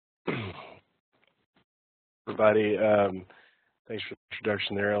Everybody. Thanks for the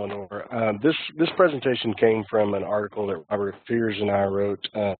introduction there, Eleanor. This presentation came from an article that Robert Fears and I wrote,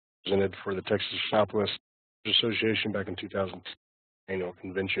 presented for the Texas Southwest Association back in 2000 annual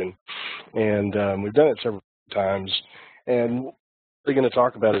convention, and we've done it several times. And what we're going to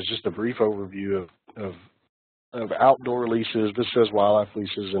talk about is just a brief overview of outdoor leases. This says wildlife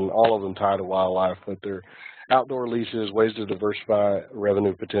leases, and all of them tie to wildlife, but they're outdoor leases, ways to diversify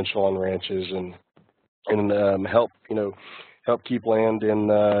revenue potential on ranches, and help keep land in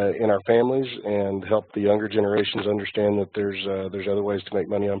our families, and help the younger generations understand that there's other ways to make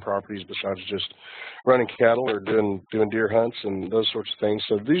money on properties besides just running cattle or doing deer hunts and those sorts of things.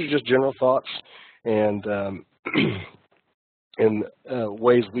 So these are just general thoughts and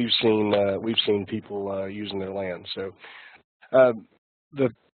ways we've seen people using their land. So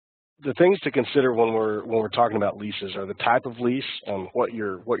the things to consider when we're talking about leases are the type of lease, what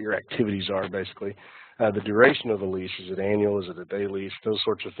your activities are basically. The duration of the lease, is it annual, is it a day lease, those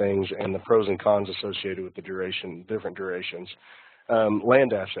sorts of things, and the pros and cons associated with the duration, different durations.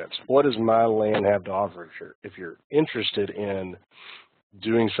 Land assets, what does my land have to offer? If you're interested in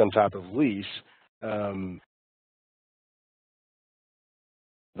doing some type of lease, the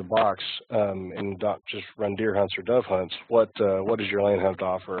box, and not just run deer hunts or dove hunts, what does your land have to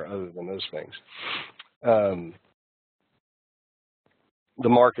offer other than those things? The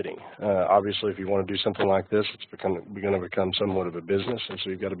marketing, obviously, if you want to do something like this, it's going to become somewhat of a business, and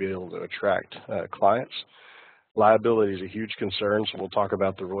so you've got to be able to attract clients. Liability is a huge concern, so we'll talk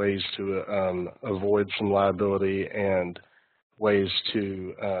about the ways to avoid some liability and ways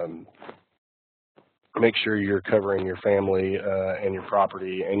to make sure you're covering your family and your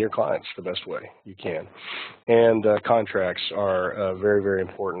property and your clients the best way you can. And contracts are very, very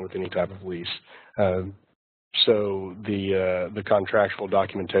important with any type of lease. So the contractual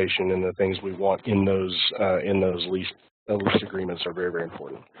documentation and the things we want in those lease agreements are very, very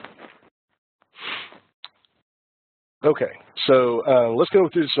important. Okay, so let's go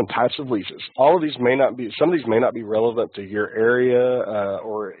through some types of leases. All of these may not be, some of these may not be relevant to your area,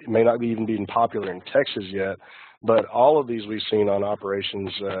 or it may not even be popular in Texas yet, but all of these we've seen on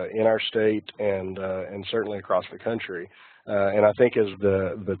operations in our state and certainly across the country. And I think as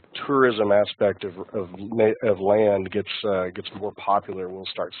the tourism aspect of land gets more popular, we'll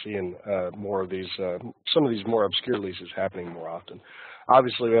start seeing more of these, some of these more obscure leases happening more often.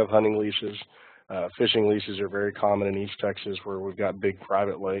 Obviously, we have hunting leases. Fishing leases are very common in East Texas, where we've got big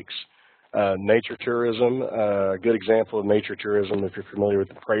private lakes. Nature tourism, a good example of nature tourism, if you're familiar with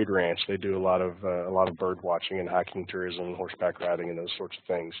the Parade Ranch, they do a lot of bird watching and hiking tourism, and horseback riding, and those sorts of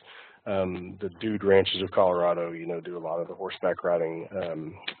things. The Dude Ranches of Colorado, do a lot of the horseback riding,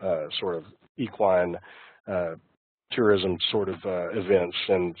 sort of equine tourism sort of events,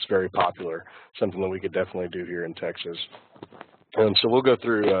 and it's very popular. Something that we could definitely do here in Texas. So we'll go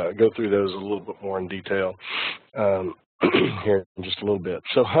through those a little bit more in detail here in just a little bit.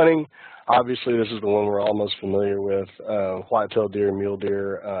 So hunting, obviously, this is the one we're all most familiar with: white-tailed deer, mule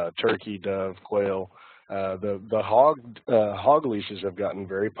deer, turkey, dove, quail. The hog leases have gotten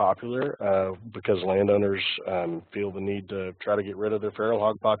very popular because landowners feel the need to try to get rid of their feral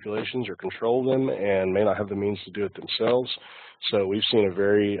hog populations or control them, and may not have the means to do it themselves. So we've seen a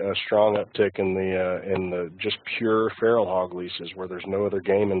very strong uptick in the just pure feral hog leases, where there's no other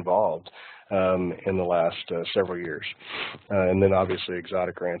game involved in the last several years. And then obviously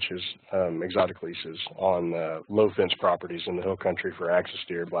exotic ranches, exotic leases on low fence properties in the hill country for axis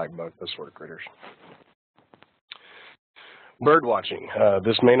deer, black buck, those sort of critters. Bird watching.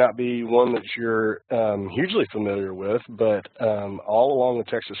 This may not be one that you're hugely familiar with, but all along the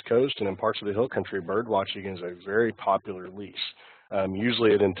Texas coast and in parts of the hill country, bird watching is a very popular lease.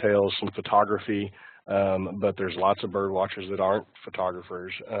 Usually it entails some photography, but there's lots of bird watchers that aren't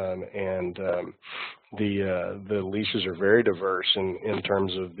photographers, and the leases are very diverse in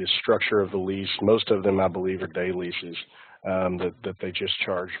terms of the structure of the lease. Most of them, I believe, are day leases. That they just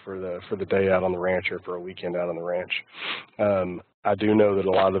charge for the day out on the ranch or for a weekend out on the ranch. I do know that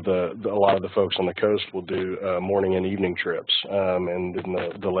a lot of the folks on the coast will do morning and evening trips, and then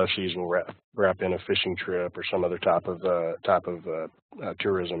the lessees will wrap in a fishing trip or some other type of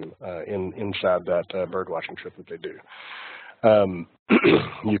tourism inside that bird watching trip that they do.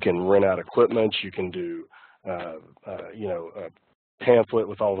 You can rent out equipment. You can do pamphlet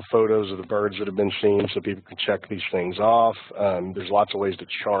with all the photos of the birds that have been seen, so people can check these things off. There's lots of ways to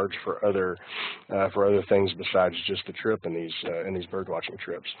charge for other things besides just the trip in these bird watching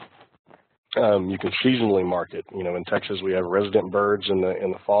trips. You can seasonally market. In Texas we have resident birds in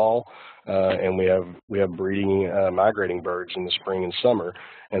the fall, and we have breeding migrating birds in the spring and summer,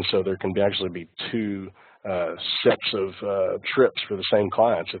 and so there can actually be two sets of trips for the same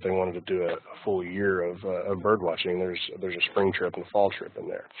clients if they wanted to do a full year of bird watching. There's a spring trip and a fall trip in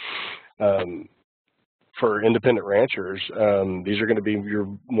there. For independent ranchers, these are going to be your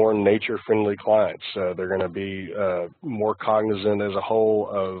more nature-friendly clients. They're going to be more cognizant as a whole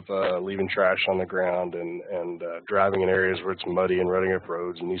of leaving trash on the ground and driving in areas where it's muddy and rutting up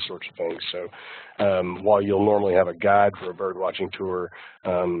roads and these sorts of things. So while you'll normally have a guide for a bird watching tour,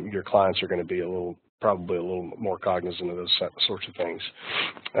 your clients are going to be probably a little more cognizant of those sorts of things.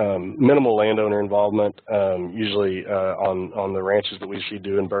 Minimal landowner involvement, usually on the ranches that we see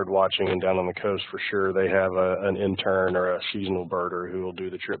doing bird watching and down on the coast for sure, they have an intern or a seasonal birder who will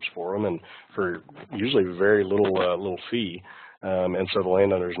do the trips for them, and for usually very little fee. And so the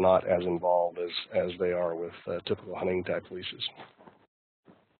landowner is not as involved as they are with typical hunting type leases.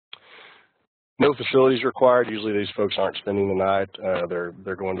 No facilities required. Usually these folks aren't spending the night.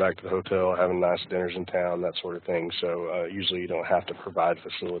 They're going back to the hotel, having nice dinners in town, that sort of thing. So usually you don't have to provide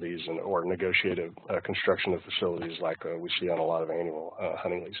facilities or negotiate a construction of facilities like we see on a lot of annual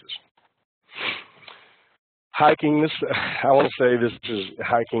hunting leases. Hiking, I want to say this is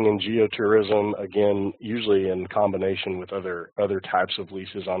hiking and geotourism, again, usually in combination with other types of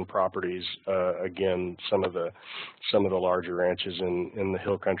leases on properties. Again, some of the larger ranches in the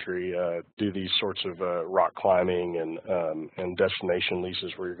hill country do these sorts of rock climbing and destination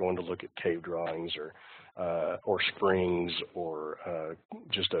leases where you're going to look at cave drawings or springs or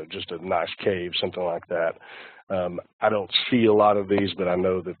just a nice cave, something like that. I don't see a lot of these, but I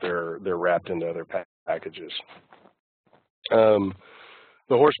know that they're wrapped into other packages. The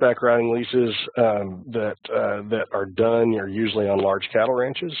horseback riding leases that are done are usually on large cattle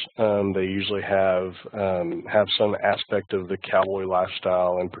ranches. They usually have some aspect of the cowboy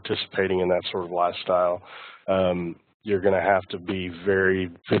lifestyle and participating in that sort of lifestyle. You're going to have to be very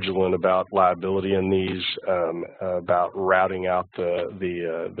vigilant about liability in these, about routing out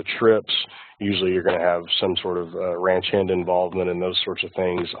the trips. Usually you're going to have some sort of ranch hand involvement in those sorts of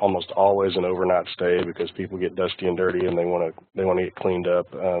things. Almost always an overnight stay because people get dusty and dirty and they want to get cleaned up.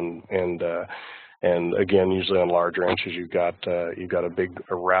 And again, usually on large ranches, you've got a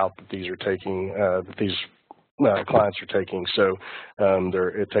route that these are taking, that these clients are taking. So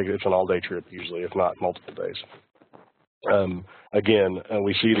it's an all-day trip usually, if not multiple days. Again,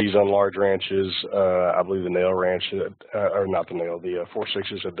 we see these on large ranches. I believe the Nail Ranch, or not the Nail, the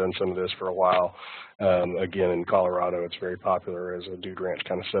 4-6s have done some of this for a while. Again, in Colorado, it's very popular as a dude ranch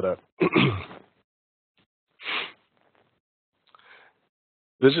kind of setup.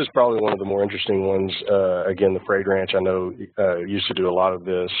 This is probably one of the more interesting ones. Again, the Freight Ranch, I know, used to do a lot of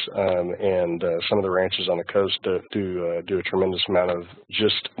this, and some of the ranches on the coast do a tremendous amount of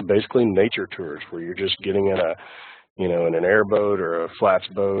just basically nature tours where you're just getting in an airboat or a flats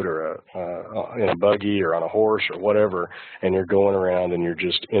boat or in a buggy or on a horse or whatever, and you're going around and you're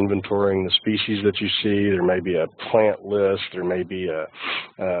just inventorying the species that you see. There may be a plant list. There may be a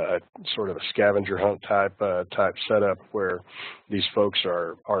sort of a scavenger hunt type setup where these folks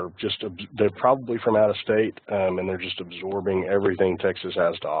are they're probably from out of state, and they're just absorbing everything Texas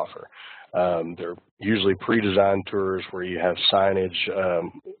has to offer. They're usually pre-designed tours where you have signage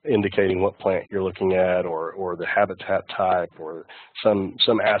indicating what plant you're looking at or the habitat type or some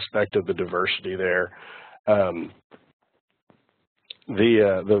aspect of the diversity there. One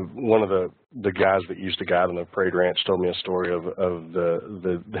of the guys that used to guide on the Parade Ranch told me a story of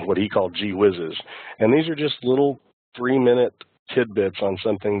the what he called gee whizzes, and these are just little 3-minute tidbits on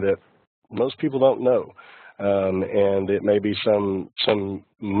something that most people don't know. And it may be some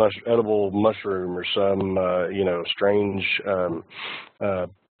edible mushroom or some strange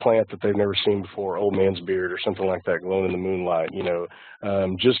plant that they've never seen before, old man's beard or something like that, glowing in the moonlight.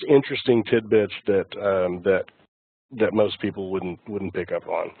 Just interesting tidbits that most people wouldn't pick up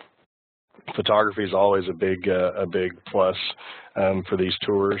on. Photography is always a big plus for these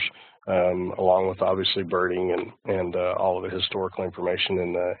tours. Along with obviously birding and all of the historical information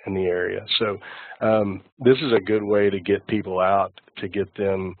in the area. So this is a good way to get people out, to get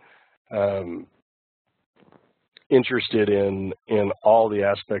them interested in all the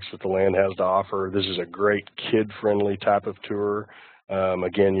aspects that the land has to offer. This is a great kid-friendly type of tour.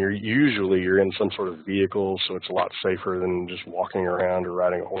 Again, you're in some sort of vehicle, so it's a lot safer than just walking around or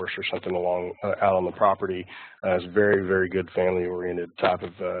riding a horse or something out on the property. It's very, very good family-oriented type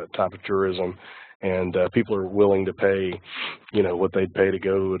of tourism, and people are willing to pay, what they'd pay to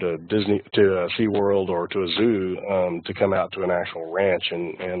go to SeaWorld or to a zoo to come out to an actual ranch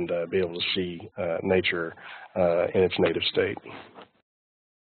and be able to see nature in its native state.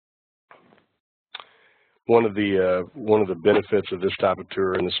 one of the benefits of this type of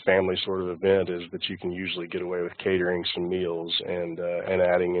tour and this family sort of event is that you can usually get away with catering some meals and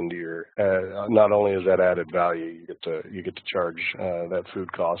adding into your not only is that added value, you get to charge that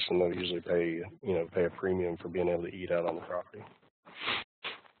food cost, and they'll usually pay a premium for being able to eat out on the property.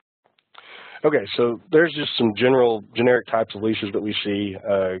 Okay, so there's just some generic types of leases that we see.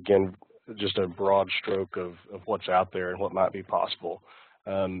 Again, just a broad stroke of what's out there and what might be possible.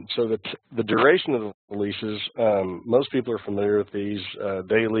 So the duration of the leases, most people are familiar with these: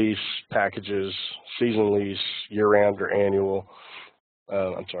 day lease, packages, season lease, year-round or annual.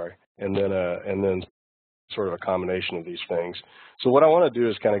 And then sort of a combination of these things. So what I want to do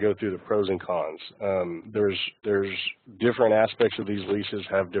is kind of go through the pros and cons. There's different aspects of these leases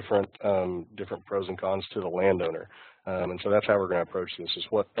have different pros and cons to the landowner. And so that's how we're going to approach this, is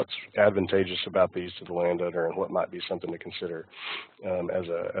what's advantageous about these to the landowner and what might be something to consider as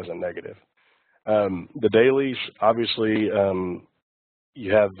a negative. The day lease, obviously,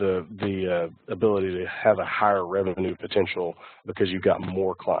 you have the ability to have a higher revenue potential because you've got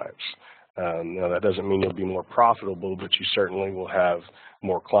more clients. Now, that doesn't mean you'll be more profitable, but you certainly will have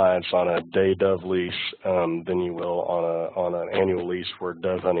more clients on a day dove lease than you will on an annual lease where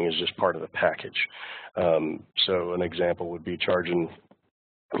dove hunting is just part of the package. So an example would be charging,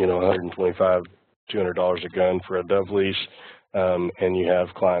 $125, $200 a gun for a dove lease, and you have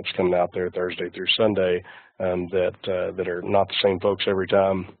clients coming out there Thursday through Sunday that are not the same folks every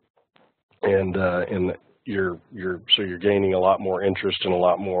time, and you're gaining a lot more interest and a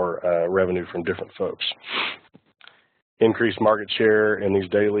lot more revenue from different folks. Increased market share in these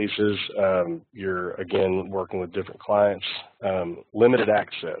day leases. You're again working with different clients. Limited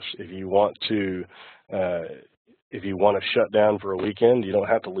access. If you want to shut down for a weekend, you don't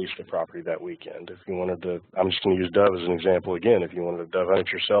have to lease the property that weekend. If you wanted to, I'm just going to use dove as an example again. If you wanted to dove hunt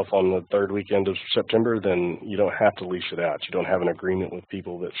yourself on the third weekend of September, then you don't have to lease it out. You don't have an agreement with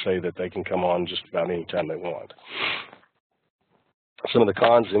people that say that they can come on just about any time they want. Some of the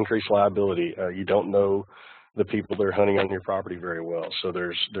cons: increased liability. You don't know the people that are hunting on your property very well, so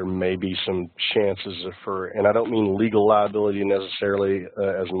there may be some chances and I don't mean legal liability necessarily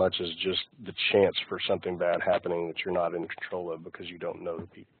as much as just the chance for something bad happening that you're not in control of because you don't know the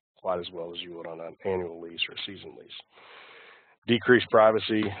people quite as well as you would on an annual lease or a season lease. Decreased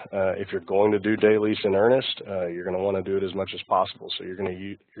privacy. If you're going to do day lease in earnest, you're going to want to do it as much as possible. So you're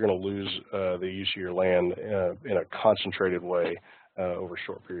going to lose the use of your land in a concentrated way over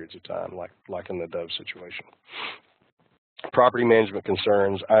short periods of time, like in the dove situation. Property management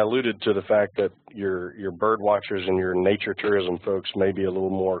concerns. I alluded to the fact that your bird watchers and your nature tourism folks may be a little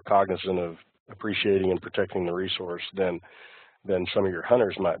more cognizant of appreciating and protecting the resource than some of your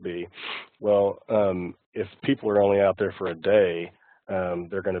hunters might be. Well, if people are only out there for a day,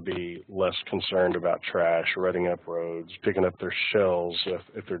 they're going to be less concerned about trash, rutting up roads, picking up their shells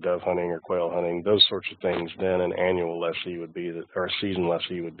if they're dove hunting or quail hunting, those sorts of things. Then an annual lessee would be or a season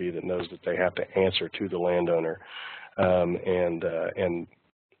lessee would be that knows that they have to answer to the landowner and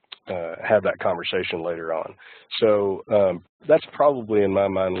have that conversation later on. So that's probably, in my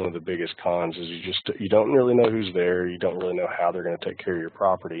mind, one of the biggest cons is you don't really know who's there. You don't really know how they're going to take care of your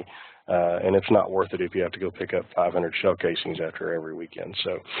property. And it's not worth it if you have to go pick up 500 shell casings after every weekend.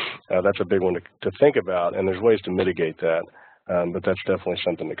 So that's a big one to think about, and there's ways to mitigate that, but that's definitely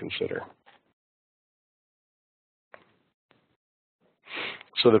something to consider.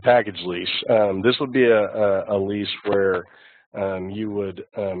 So the package lease. This would be a lease where you would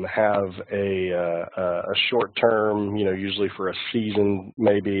have a short term, usually for a season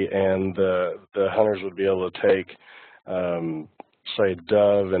maybe, and the hunters would be able to take say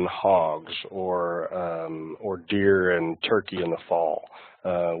dove and hogs or deer and turkey in the fall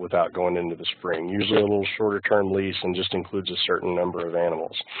without going into the spring. Usually a little shorter term lease and just includes a certain number of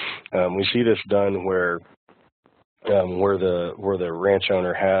animals. We see this done where the ranch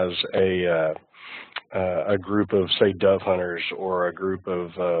owner has a group of, say, dove hunters or a group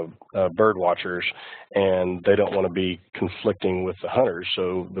of bird watchers, and they don't want to be conflicting with the hunters.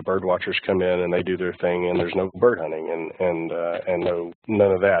 So the bird watchers come in and they do their thing, and there's no bird hunting and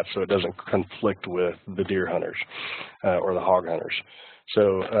none of that. So it doesn't conflict with the deer hunters or the hog hunters.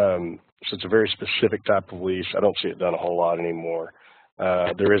 So it's a very specific type of lease. I don't see it done a whole lot anymore.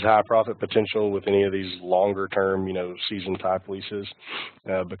 There is high profit potential with any of these longer term, season type leases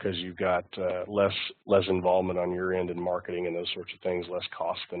because you've got less involvement on your end in marketing and those sorts of things, less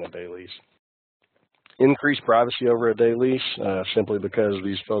cost than a day lease. Increased privacy over a day lease simply because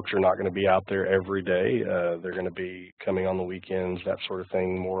these folks are not going to be out there every day. They're going to be coming on the weekends, that sort of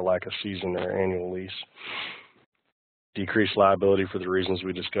thing, more like a season or annual lease. Decreased liability for the reasons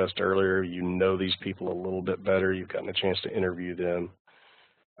we discussed earlier. You know these people a little bit better. You've gotten a chance to interview them.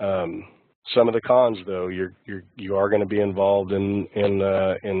 Some of the cons, though, you are going to be involved in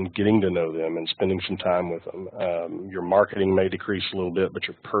getting to know them and spending some time with them. Your marketing may decrease a little bit, but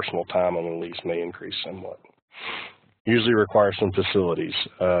your personal time on the lease may increase somewhat. Usually requires some facilities.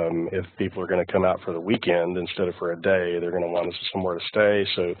 If people are going to come out for the weekend instead of for a day, they're going to want somewhere to stay.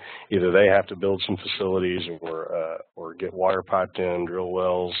 So either they have to build some facilities or get water piped in, drill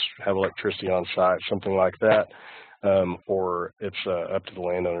wells, have electricity on site, something like that. Or it's up to the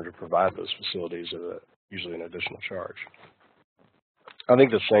landowner to provide those facilities at usually an additional charge. I think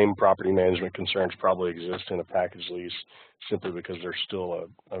the same property management concerns probably exist in a package lease simply because they're still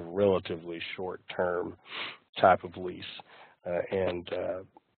a relatively short-term type of lease, and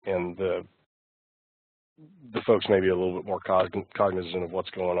the folks may be a little bit more cognizant of what's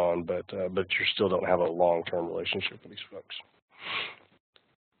going on, but you still don't have a long-term relationship with these folks.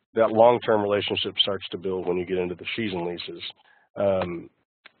 That long-term relationship starts to build when you get into the season leases.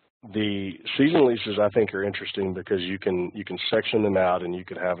 The season leases, I think, are interesting because you can section them out, and you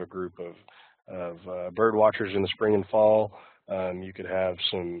could have a group of bird watchers in the spring and fall. You could have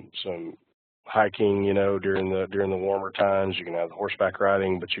some hiking, during the warmer times. You can have the horseback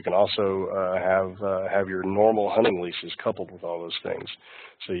riding, but you can also have your normal hunting leases coupled with all those things.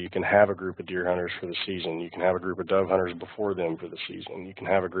 So you can have a group of deer hunters for the season. You can have a group of dove hunters before them for the season. You can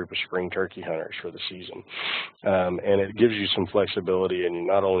have a group of spring turkey hunters for the season. And it gives you some flexibility in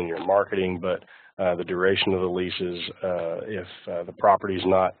not only your marketing, but the duration of the leases. If the property is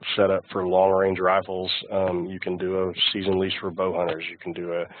not set up for long-range rifles, you can do a season lease for bow hunters. You can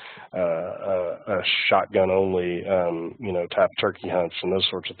do a shotgun-only, type turkey hunts and those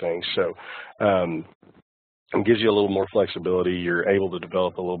sorts of things. So it gives you a little more flexibility. You're able to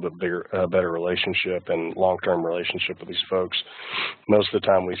develop a little bit better relationship and long-term relationship with these folks. Most of the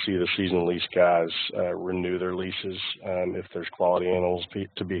time we see the season lease guys renew their leases if there's quality animals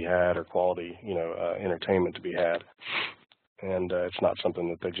to be had or quality, entertainment to be had. And it's not something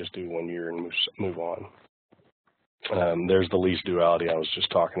that they just do 1 year and move on. There's the lease duality I was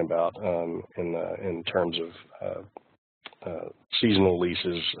just talking about in terms of seasonal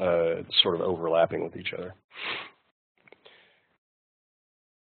leases sort of overlapping with each other.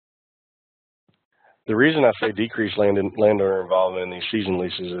 The reason I say decrease landowner involvement in these season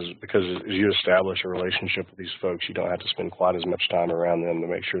leases is because as you establish a relationship with these folks, you don't have to spend quite as much time around them to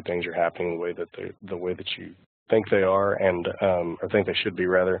make sure things are happening the way that you think they are and or think they should be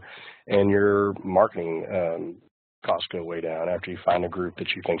rather, and your marketing costs go way down after you find a group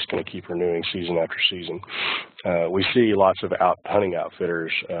that you think is going to keep renewing season after season. We see lots of hunting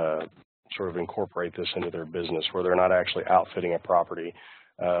outfitters sort of incorporate this into their business where they're not actually outfitting a property,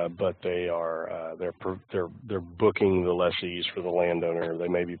 but they're booking the lessees for the landowner. They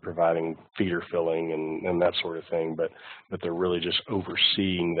may be providing feeder filling and that sort of thing, but they're really just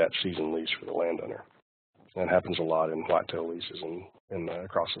overseeing that season lease for the landowner. That happens a lot in whitetail leases and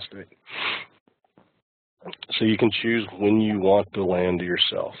across the state. So you can choose when you want the land to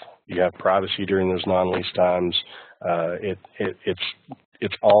yourself. You have privacy during those non-lease times.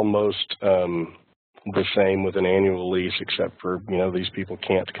 It's almost the same with an annual lease, except for these people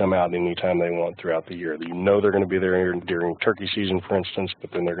can't come out anytime they want throughout the year. They're going to be there during turkey season, for instance, but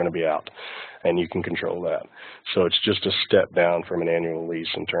then they're going to be out, and you can control that. So it's just a step down from an annual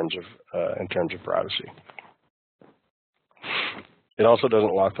lease in terms of privacy. It also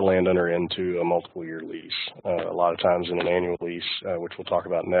doesn't lock the landowner into a multiple-year lease. A lot of times in an annual lease, which we'll talk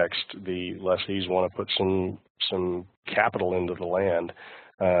about next, the lessees want to put some capital into the land,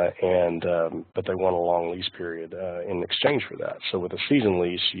 but they want a long lease period in exchange for that. So with a season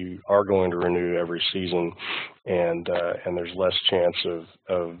lease, you are going to renew every season, and there's less chance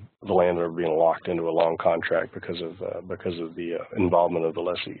of the landowner being locked into a long contract because of the involvement of the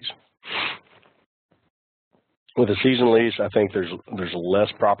lessees. With a season lease, I think there's less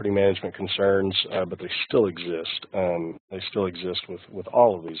property management concerns, but they still exist. They still exist with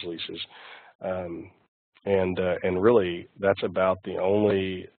all of these leases, and really that's about the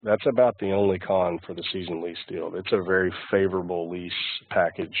only con for the season lease deal. It's a very favorable lease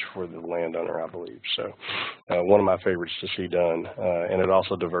package for the landowner, I believe. So one of my favorites to see done, and it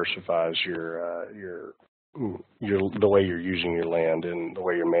also diversifies the way you're using your land and the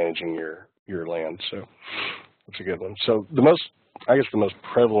way you're managing your land. So that's a good one. So the most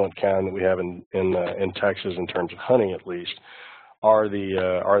prevalent kind that we have in Texas in terms of hunting, at least, are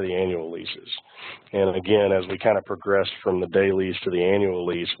the annual leases. And again, as we kind of progress from the day lease to the annual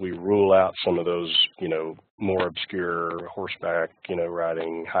lease, we rule out some of those, more obscure horseback,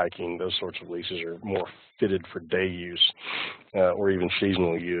 riding, hiking, those sorts of leases are more fitted for day use or even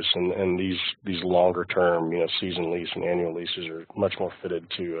seasonal use. And these longer term, season lease and annual leases are much more fitted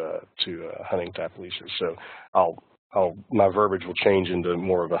to hunting type leases. So my verbiage will change into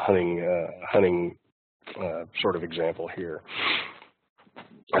more of a hunting sort of example here.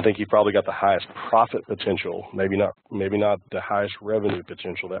 I think you probably got the highest profit potential, maybe not the highest revenue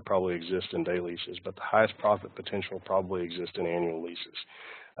potential that probably exists in day leases, but the highest profit potential probably exists in annual leases.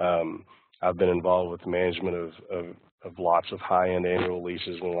 I've been involved with the management of lots of high-end annual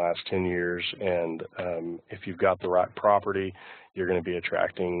leases in the last 10 years, and if you've got the right property, you're going to be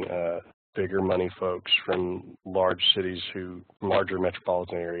attracting bigger money folks from larger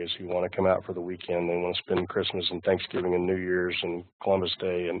metropolitan areas who want to come out for the weekend. They want to spend Christmas and Thanksgiving and New Year's and Columbus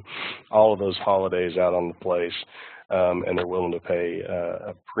Day and all of those holidays out on the place, and they're willing to pay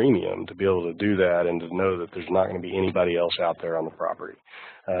a premium to be able to do that and to know that there's not going to be anybody else out there on the property.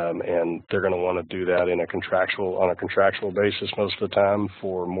 And they're going to want to do that on a contractual basis most of the time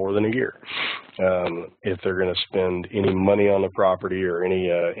for more than a year. If they're going to spend any money on the property or any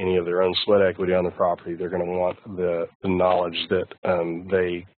of their own sweat equity on the property, they're going to want the knowledge that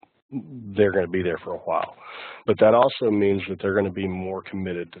they're going to be there for a while. But that also means that they're going to be more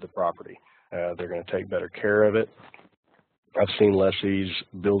committed to the property. They're going to take better care of it. I've seen lessees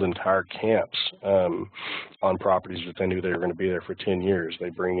build entire camps on properties that they knew they were going to be there for 10 years. They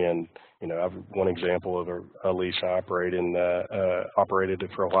bring in, I've one example of a lease I operated it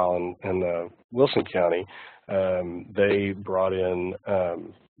for a while in Wilson County. They brought in,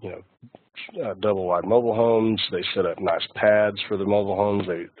 double wide mobile homes. They set up nice pads for the mobile homes.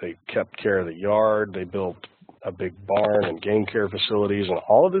 They kept care of the yard. They built a big barn and game care facilities, and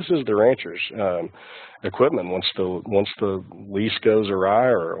all of this is the rancher's equipment once the lease goes awry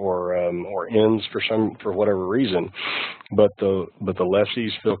or ends for whatever reason. But the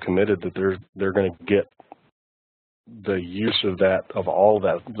lessees feel committed that they're going to get the use of all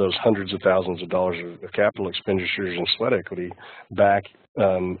those hundreds of thousands of dollars of capital expenditures and sweat equity back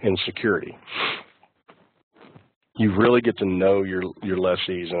in security. You really get to know your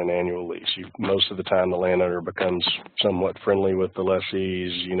lessees in an annual lease. Most of the time, the landowner becomes somewhat friendly with the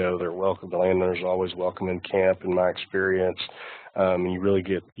lessees. They're welcome. The landowner's always welcome in camp, in my experience. You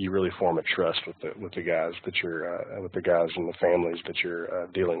really form a trust with the guys and the families that you're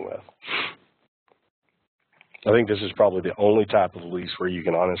dealing with. I think this is probably the only type of lease where you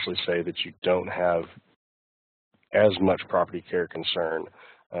can honestly say that you don't have as much property care concern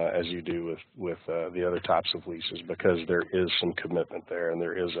as you do with the other types of leases, because there is some commitment there and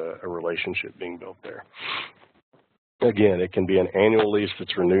there is a relationship being built there. Again, it can be an annual lease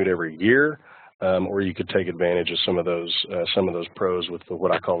that's renewed every year, or you could take advantage of some of those pros with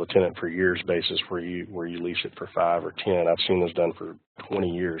what I call the tenant for years basis, where you lease it for 5 or 10. I've seen this done for 20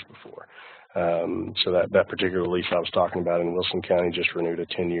 years before. So that particular lease I was talking about in Wilson County just renewed a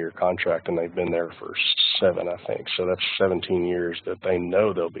 10-year contract, and they've been there for 7, I think. So that's 17 years that they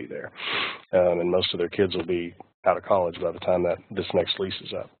know they'll be there. And most of their kids will be out of college by the time that this next lease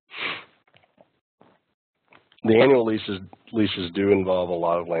is up. The annual leases do involve a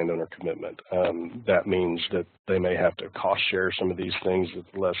lot of landowner commitment. That means that they may have to cost share some of these things that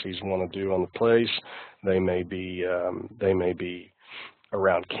the lessees want to do on the place. They may be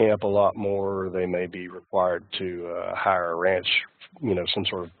around camp a lot more. They may be required to hire a ranch, some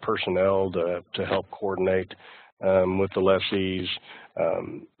sort of personnel to help coordinate with the lessees.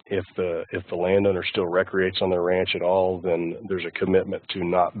 If the landowner still recreates on their ranch at all, then there's a commitment to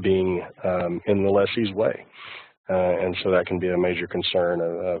not being in the lessee's way. And so that can be a major concern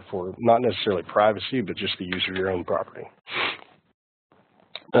for not necessarily privacy, but just the use of your own property.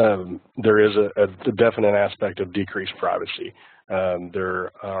 There is a definite aspect of decreased privacy.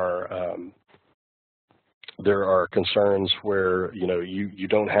 There are concerns where you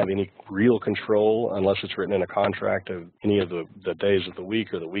don't have any real control unless it's written in a contract of any of the days of the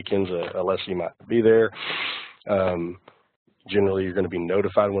week or the weekends a lessee might be there. Generally, you're going to be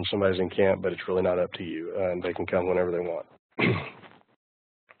notified when somebody's in camp, but it's really not up to you, and they can come whenever they want.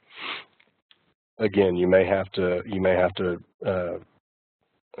 Again, you may have to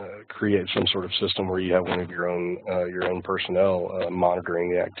create some sort of system where you have one of your own personnel monitoring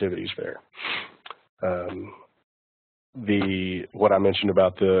the activities there. What I mentioned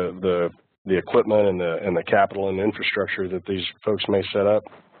about the equipment and the capital and infrastructure that these folks may set up,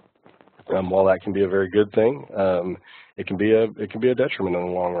 while that can be a very good thing, it can be a detriment in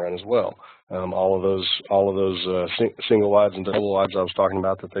the long run as well. all of those single wides and double wides I was talking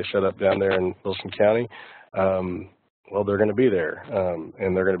about that they set up down there in Wilson County. Well, they're going to be there,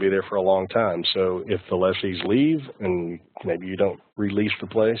 and they're going to be there for a long time. So if the lessees leave and maybe you don't release the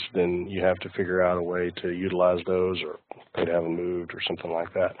place, then you have to figure out a way to utilize those, or pay to have them moved or something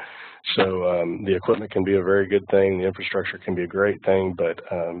like that. So the equipment can be a very good thing. The infrastructure can be a great thing, but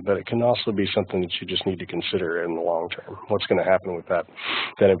it can also be something that you just need to consider in the long term. What's going to happen with that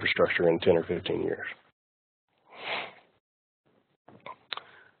infrastructure in 10 or 15 years?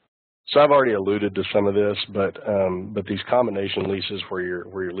 So I've already alluded to some of this, but these combination leases where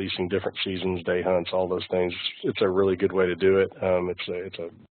you're leasing different seasons, day hunts, all those things, it's a really good way to do it.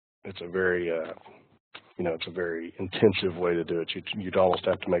 It's a very it's a very intensive way to do it. You'd almost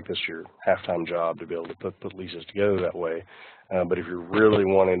have to make this your half-time job to be able to put leases together that way. But if you're really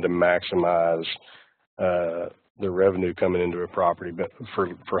wanting to maximize the revenue coming into a property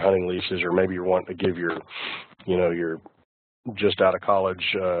for hunting leases, or maybe you're wanting to give your just out of college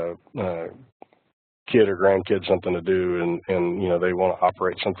kid or grandkid something to do, and they want to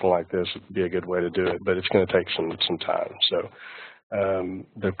operate something like this, it'd be a good way to do it, but it's going to take some time. So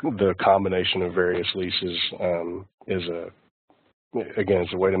the combination of various leases is a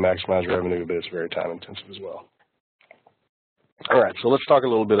way to maximize revenue, but it's very time intensive as well. All right, so let's talk a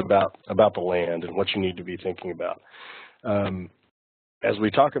little bit about the land and what you need to be thinking about. As we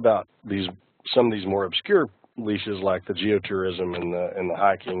talk about some of these more obscure leases like the geotourism and the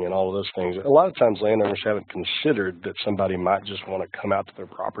hiking and all of those things, a lot of times landowners haven't considered that somebody might just want to come out to their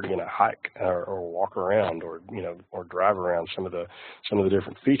property and a hike or walk around, or drive around some of the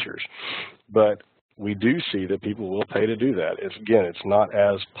different features. But we do see that people will pay to do that. It's not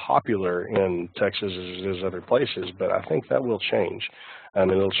as popular in Texas as it is other places, but I think that will change.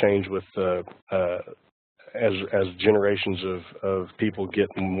 And it'll change with as generations of people get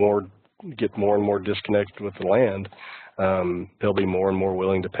more and more disconnected with the land, they'll be more and more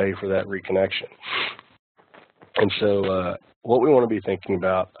willing to pay for that reconnection. And so what we want to be thinking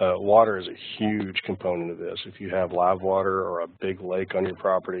about, water is a huge component of this. If you have live water or a big lake on your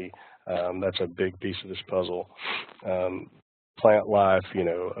property, that's a big piece of this puzzle. Plant life,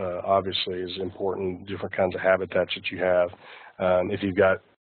 obviously is important, different kinds of habitats that you have. If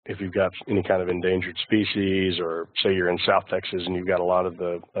you've got any kind of endangered species, or say you're in South Texas and you've got a lot of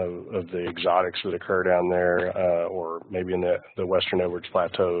the exotics that occur down there, or maybe in the western Edwards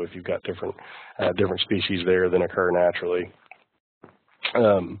Plateau, if you've got different species there than occur naturally.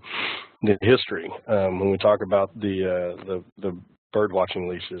 The history, when we talk about the bird watching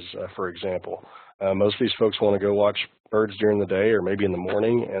leases, for example, most of these folks want to go watch birds during the day, or maybe in the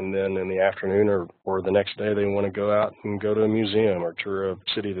morning, and then in the afternoon or the next day they want to go out and go to a museum or tour a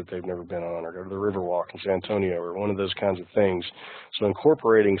city that they've never been on, or go to the Riverwalk in San Antonio, or one of those kinds of things. So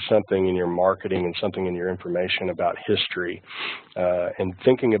incorporating something in your marketing and something in your information about history, and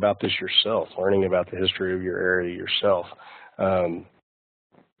thinking about this yourself, learning about the history of your area yourself,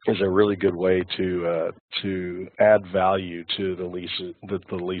 is a really good way to add value to the lease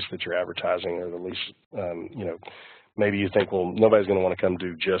that you're advertising, or the lease. Maybe you think, well, nobody's going to want to come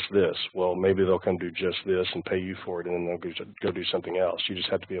do just this. Well, maybe they'll come do just this and pay you for it, and then they'll go do something else. You just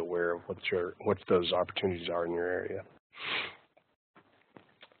have to be aware of what those opportunities are in your area.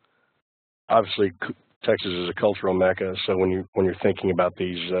 Obviously, Texas is a cultural mecca, so when you're thinking about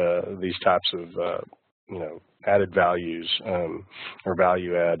these types of added values, or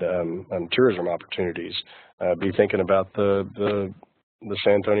value add tourism opportunities, be thinking about the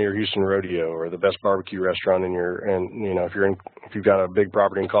San Antonio or Houston rodeo, or the best barbecue restaurant if you've got a big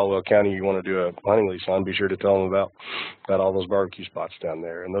property in Caldwell County you want to do a hunting lease on, be sure to tell them about all those barbecue spots down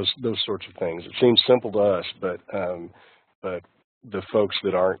there, and those sorts of things. It seems simple to us, but the folks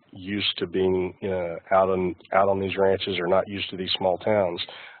that aren't used to being out on these ranches, or not used to these small towns,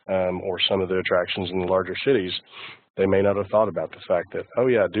 or some of the attractions in the larger cities, they may not have thought about the fact that, oh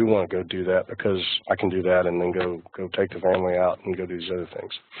yeah, I do want to go do that because I can do that, and then go take the family out and go do these other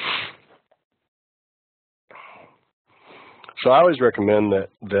things. So I always recommend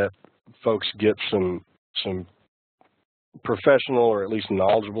that folks get some professional, or at least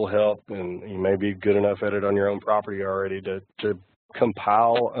knowledgeable help, and you may be good enough at it on your own property already to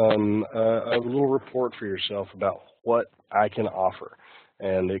compile a little report for yourself about what I can offer.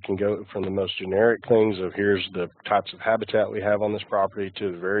 And it can go from the most generic things of here's the types of habitat we have on this property,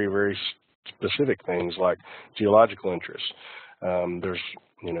 to very, very specific things like geological interests. There's,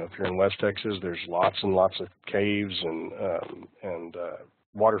 if you're in West Texas, there's lots and lots of caves and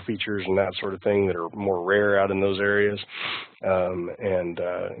water features and that sort of thing that are more rare out in those areas,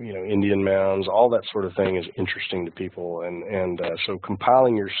 Indian mounds, all that sort of thing is interesting to people, and so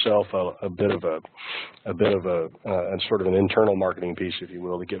compiling yourself a bit of a sort of an internal marketing piece, if you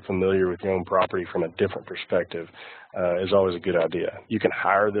will, to get familiar with your own property from a different perspective is always a good idea. You can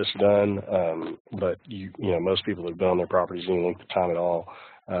hire this done, but most people that have been on their properties any length of time at all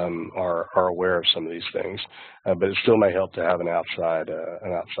are aware of some of these things, but it still may help to have an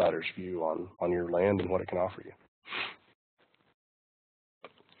outsider's view on your land and what it can offer you.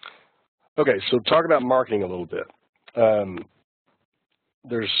 Okay, so talk about marketing a little bit.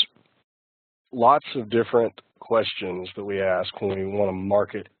 There's lots of different questions that we ask when we want to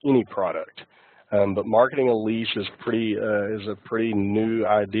market any product, but marketing a lease is a pretty new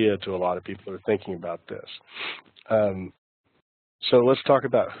idea to a lot of people who are thinking about this. So let's talk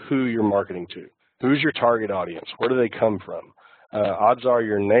about who you're marketing to. Who's your target audience? Where do they come from? Odds are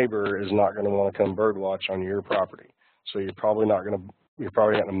your neighbor is not going to want to come birdwatch on your property, so you're probably not going to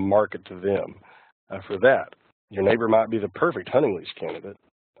market to them for that. Your neighbor might be the perfect hunting lease candidate.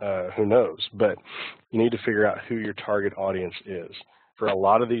 Who knows? But you need to figure out who your target audience is. For a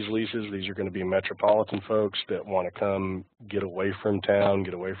lot of these leases, these are going to be metropolitan folks that want to come get away from town,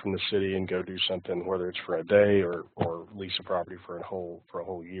 get away from the city, and go do something, whether it's for a day or lease a property for a whole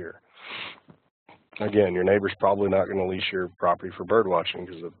year. Again, your neighbor's probably not going to lease your property for bird watching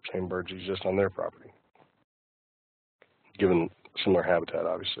because the same birds exist on their property, given similar habitat,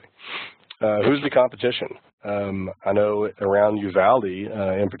 obviously. Who's the competition? I know around Uvalde,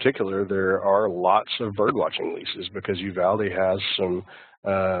 in particular, there are lots of birdwatching leases because Uvalde has some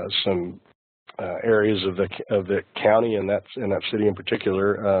areas of the county and that city in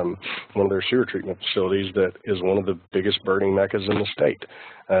particular, one of their sewer treatment facilities that is one of the biggest birding meccas in the state.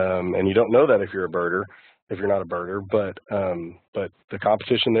 And you don't know that if you're not a birder, but the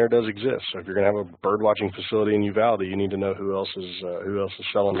competition there does exist. So if you're going to have a bird watching facility in Uvalde, you need to know who else is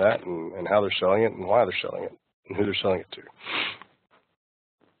selling that and how they're selling it and why they're selling it and who they're selling it to.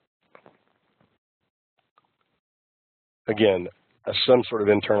 Again, some sort of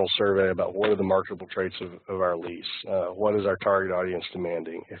internal survey about what are the marketable traits of our lease. What is our target audience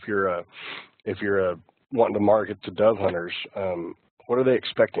demanding? If you're wanting to market to dove hunters, what are they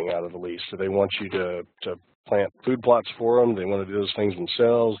expecting out of the lease? Do they want you to plant food plots for them? Do they want to do those things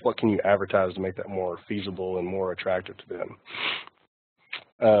themselves? What can you advertise to make that more feasible and more attractive to them?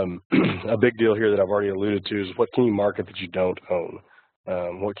 A big deal here that I've already alluded to is what can you market that you don't own?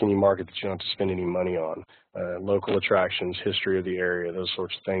 What can you market that you don't have to spend any money on? Local attractions, history of the area, those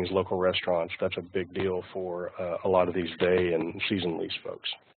sorts of things, local restaurants. That's a big deal for a lot of these day and season lease folks.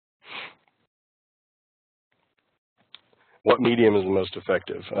 What medium is the most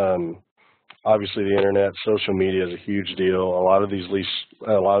effective? Obviously, the internet, social media is a huge deal. A lot of these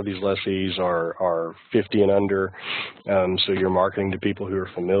lessees are 50 and under, so you're marketing to people who are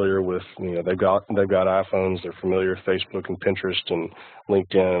familiar with, they've got iPhones, they're familiar with Facebook and Pinterest and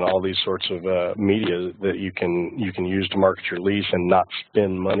LinkedIn and all these sorts of media that you can use to market your lease and not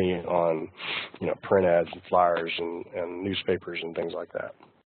spend money on, print ads and flyers and newspapers and things like that.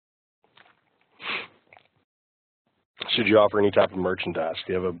 Should you offer any type of merchandise?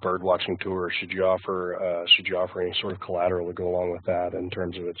 Do you have a bird watching tour? Should you offer any sort of collateral to go along with that in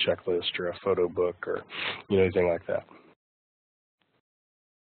terms of a checklist or a photo book or anything like that?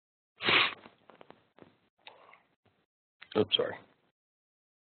 Oops, sorry.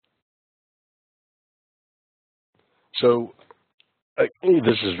 So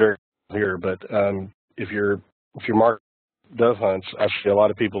this is very clear, but if you're marketing dove hunts, I see a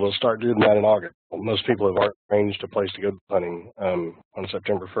lot of people, they'll start doing that in August. Most people have already arranged a place to go hunting on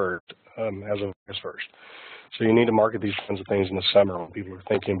September 1st, as of August 1st. So you need to market these kinds of things in the summer when people are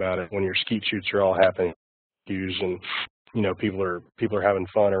thinking about it, when your skeet shoots are all happening, and people are having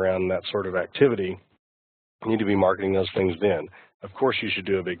fun around that sort of activity. You need to be marketing those things then. Of course, you should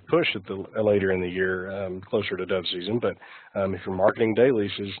do a big push later in the year, closer to dove season. But if you're marketing day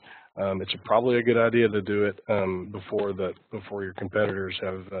leases, it's probably a good idea to do it before your competitors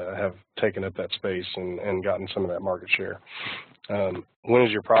have taken up that space and gotten some of that market share. When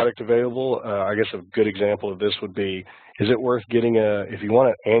is your product available? I guess a good example of this would be: is it worth getting if you want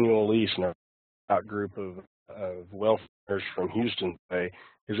an annual lease in a out group of welfares from Houston, say,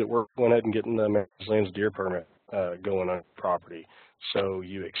 is it worth going ahead and getting the America's Lands deer permit going on property, so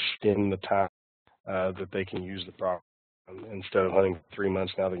you extend the time that they can use the property? Instead of hunting for 3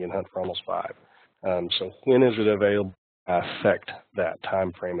 months, now they can hunt for almost 5. So when is it available? Affect that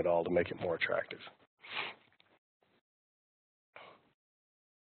time frame at all to make it more attractive.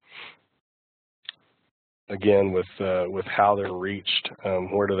 again, with how they're reached,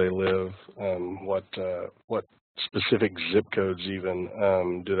 where do they live, what specific zip codes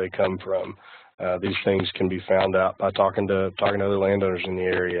even do they come from. These things can be found out by talking to other landowners in the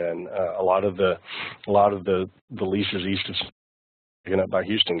area, and a lot of the leases east of taken up by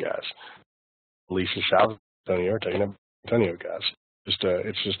Houston guys. Leases south of Antonio are taken up by Antonio guys.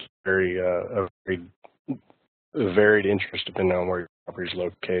 It's just very a very varied interest depending on where your property is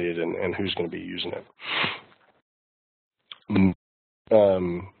located and who's going to be using it.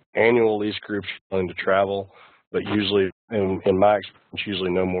 Annual lease groups are willing to travel, but usually, in my experience,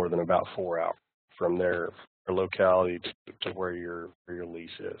 usually no more than about 4 hours from their locality to where your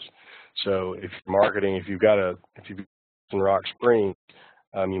lease is. So if you're marketing, if you've in Rock Springs,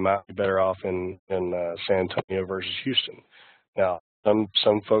 you might be better off in San Antonio versus Houston. Now,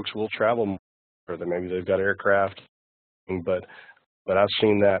 some folks will travel more, or maybe they've got aircraft, but I've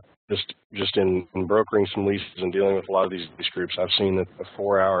seen that just in brokering some leases and dealing with a lot of these lease groups. I've seen that the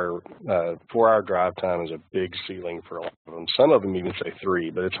 4-hour drive time is a big ceiling for a lot of them. Some of them even say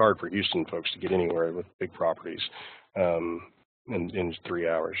 3, but it's hard for Houston folks to get anywhere with big properties in 3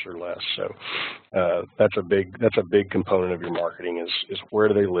 hours or less. So that's a big component of your marketing is where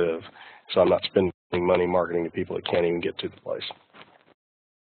do they live. So I'm not spending money marketing to people that can't even get to the place.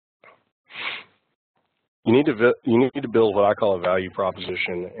 You need to build what I call a value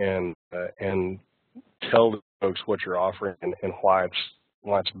proposition and tell the folks what you're offering and why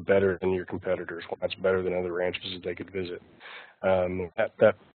it's better than your competitors, why it's better than other ranches that they could visit.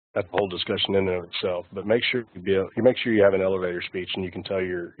 That's a whole discussion in and of itself. But make sure you have an elevator speech and you can tell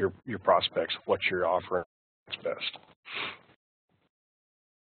your prospects what you're offering is best.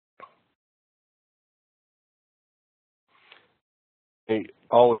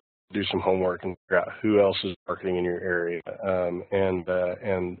 Always do some homework and figure out who else is marketing in your area,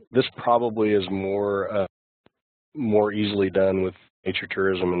 and this probably is more easily done with nature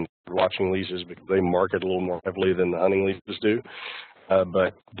tourism and watching leases because they market a little more heavily than the hunting leases do.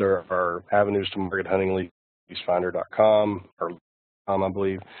 But there are avenues to market hunting leases, leasefinder.com or I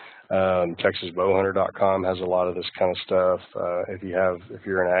believe. TexasBowhunter.com has a lot of this kind of stuff. If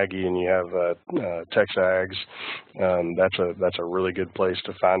you're an Aggie and you have TexAgs, that's a really good place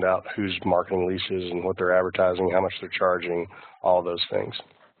to find out who's marketing leases and what they're advertising, how much they're charging, all those things.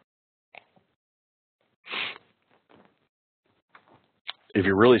 If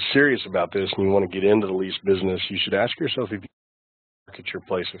you're really serious about this and you want to get into the lease business, you should ask yourself if you can market your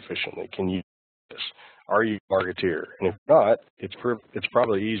place efficiently. Can you do this? Are you a marketeer? And if not, it's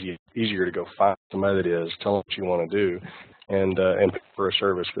probably easier to go find somebody that is, tell them what you want to do, and pay for a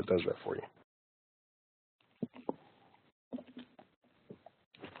service that does that for you.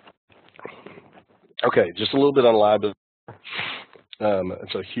 Okay, just a little bit on liability.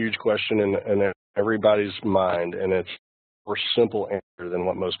 It's a huge question in everybody's mind, and it's a more simple answer than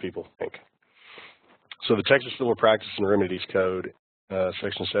what most people think. So the Texas Civil Practice and Remedies Code,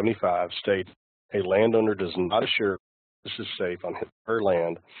 Section 75, states, a landowner does not assure this is safe on his or her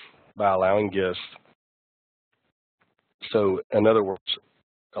land by allowing guests. So, in other words,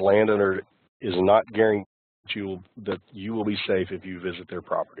 a landowner is not guaranteed that you will be safe if you visit their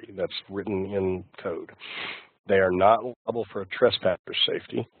property. That's written in code. They are not liable for a trespasser's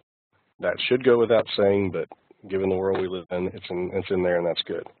safety. That should go without saying, but given the world we live in, it's in there, and that's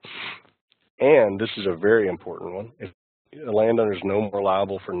good. And this is a very important one. A landowner is no more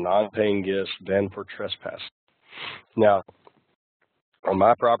liable for non-paying guests than for trespass. Now, on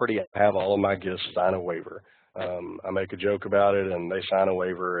my property, I have all of my guests sign a waiver. I make a joke about it, and they sign a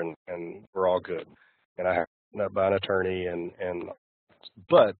waiver, and we're all good. And I have that by an attorney,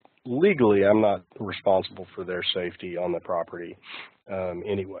 but legally, I'm not responsible for their safety on the property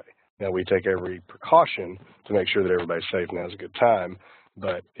anyway. Now, we take every precaution to make sure that everybody's safe and has a good time,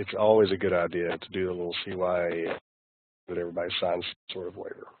 but it's always a good idea to do the little CYA that everybody signs some sort of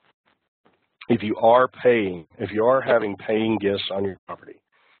waiver. If you are having paying guests on your property,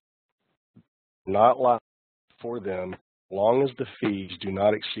 not liable for them as long as the fees do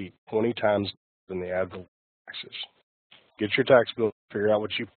not exceed 20 times than the ad valorem taxes. Get your tax bill, figure out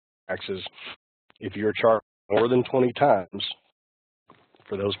what you pay taxes. If you're charged more than 20 times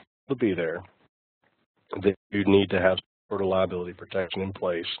for those people to be there, then you need to have some sort of liability protection in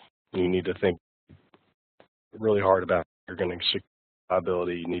place. You need to think really hard about you're going to secure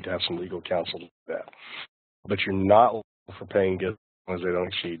liability. You need to have some legal counsel to do that. But you're not liable for paying guests as long as they don't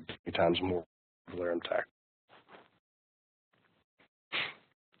exceed 20 times more ad valorem tax.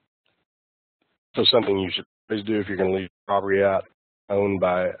 So something you should always do if you're going to leave property out owned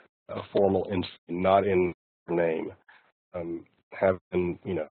by a formal entity, not in your name. Having,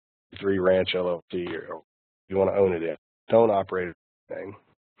 3 Ranch LLC or you want to own it in. Don't operate anything.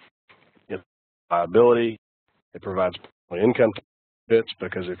 It's liability. It provides income benefits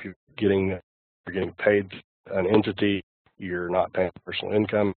because if you're getting paid an entity, you're not paying personal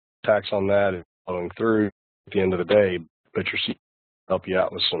income tax on that. It's flowing through at the end of the day, but your C help you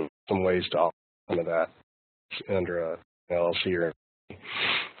out with some ways to offer some of that under an LLC or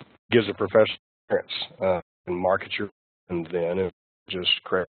gives a professional appearance and market your and then just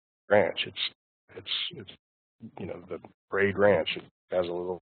create a ranch. It's the braid ranch. It has a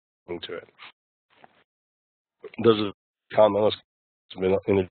little thing to it. Those are the common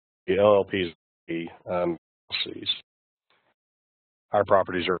in the LLPs, the LLCs. Our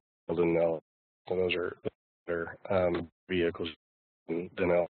properties are held in LLCs, so those are their vehicles than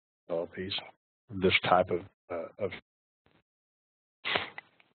LLPs. This type of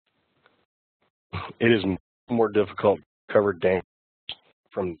it is more difficult to cover damage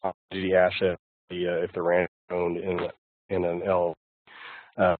from the asset if the ranch is owned in an LLC.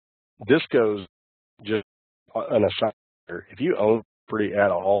 This goes just an aside. If you own property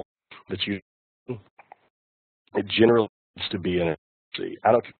at all that it generally needs to be in an LLC.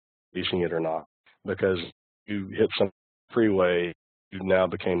 I don't care if you're leasing it or not, because you hit some freeway, you now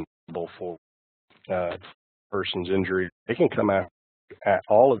became liable for person's injury. They can come out at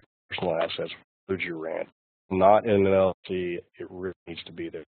all of your personal assets, include your rent. Not in an LLC, it really needs to be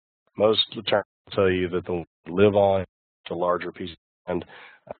there. Most attorneys will tell you that they'll live on a larger piece of land,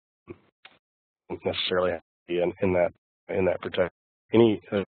 don't necessarily have to be in that protection.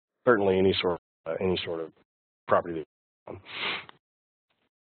 Certainly any sort of property.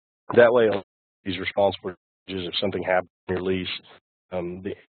 That way, he's responsible if something happens in your lease.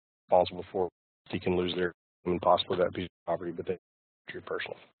 They're responsible for he can lose their and possibly that piece of property, but that's your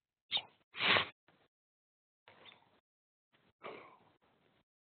personal.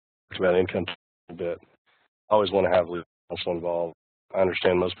 Talked about income a bit. I always want to have legal counsel involved. I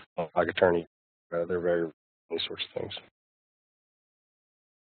understand most people like attorneys. They're very these sorts of things.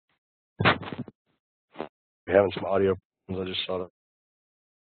 We're having some audio problems. I just saw that.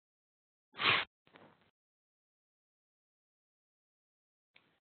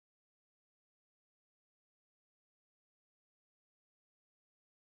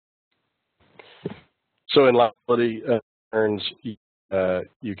 So in liability returns,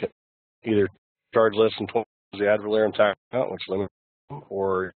 you can either charge less than 20% of the ad valorem tax amount, which limits,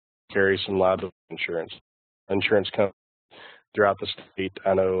 or carry some liability insurance. Insurance companies throughout the state,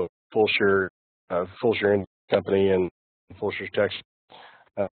 I know Fulshire company in Fulshire, Texas,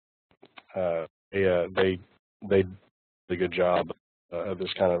 they did a good job of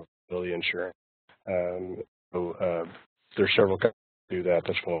this kind of liability insurance. So there's several companies that do that.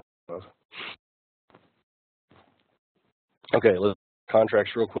 That's one of. Okay, let's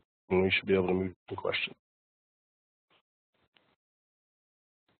contracts real quick, and we should be able to move to questions.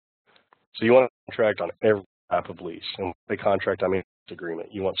 So you want to contract on every type of lease, and by contract I mean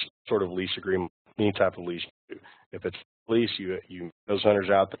agreement. You want some sort of lease agreement, any type of lease you do. If it's a lease, you those hunters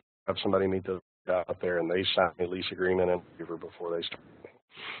out there, have somebody meet those out there, and they sign a lease agreement and waiver before they start.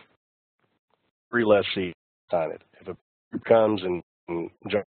 Every lessee sign it. If a group comes and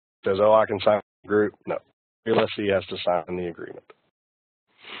says, "Oh, I can sign the group," no. Every lessee has to sign the agreement.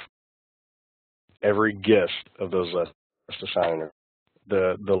 Every guest of those lessees has to sign it.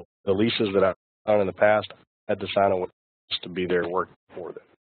 The leases that I've done in the past had to sign a witness to be there working for them.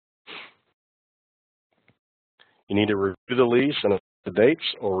 You need to review the lease and the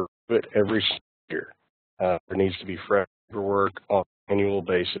dates, or review it every year. There needs to be fresh paperwork on an annual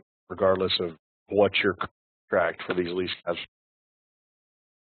basis, regardless of what your contract for these lease guys.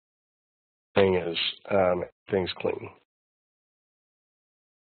 Thing is, things clean.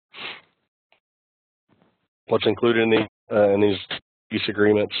 What's included in these lease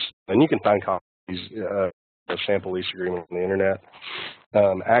agreements, and you can find copies of sample lease agreement on the internet.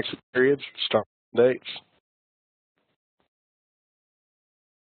 Action periods, start dates.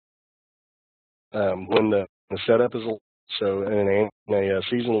 When the setup is so in a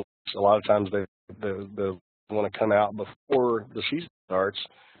season, a lot of times they want to come out before the season starts,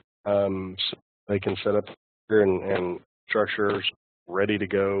 so they can set up and structures ready to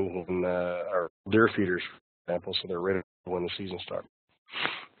go when our deer feeders, for example, so they're ready when the season starts.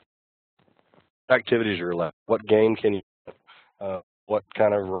 Activities are allowed. What game can you? What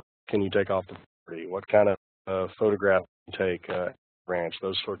kind of can you take off the property? What kind of photograph can you take? Ranch.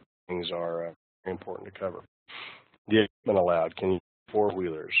 Those sort of things are very important to cover. The equipment allowed. Can you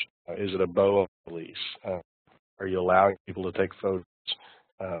four-wheelers? Is it a bow on lease? Are you allowing people to take photos?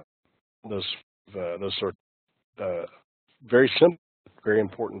 Those sort of very simple, very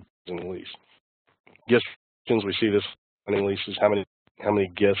important in the lease. Gifts we see this in leases. How many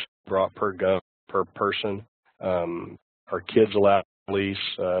gifts brought per person? Are kids allowed to lease?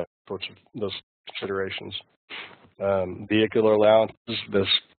 Sorts of those considerations. Vehicular allowances. This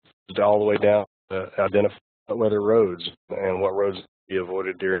is all the way down to identify whether roads and what roads be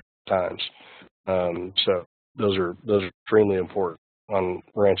avoided during times. So those are extremely important on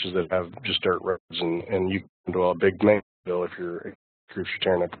ranches that have just dirt roads, and you can do a big main bill if your groups are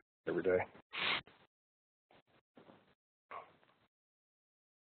tearing up every day.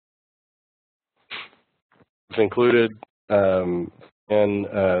 It's included in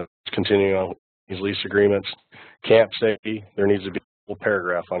continuing on these lease agreements. Camp safety, there needs to be a whole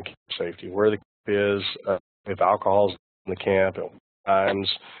paragraph on camp safety, where the camp is, if alcohol's in the camp at times,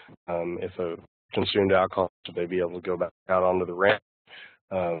 if a consumed alcohol, should they be able to go back out onto the ranch.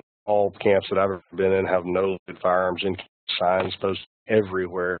 All camps that I've ever been in have no loaded firearms in camp, signs posted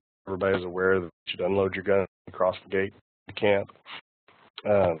everywhere. Everybody's aware that you should unload your gun across the gate of the camp.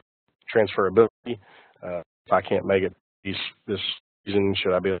 Transferability, if I can't make it this season,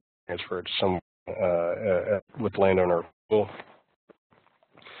 should I be able to transfer it to someone with landowner approval?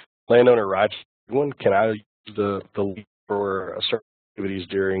 Landowner rights. Can I use the lease for certain activities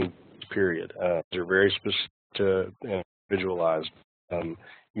during the period? They're very specific to individualized.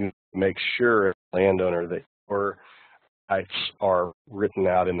 You make sure as a landowner that your rights are written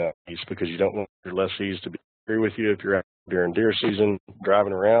out in that lease, because you don't want your lessees to agree with you if you're out during deer season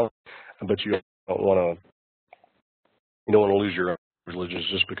driving around, but you don't want to lose your own privileges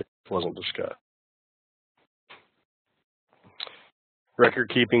just because it wasn't discussed. Record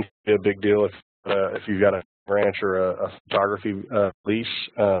keeping can be a big deal if you've got a ranch or a photography lease,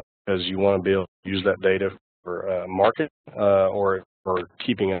 because you want to be able to use that data for market or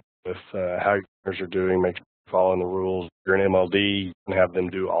keeping up with how your owners are doing, make sure you're following the rules. If you're an MLD, you can have them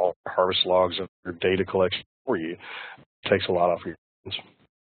do all the harvest logs of your data collection for you. It takes a lot off your hands.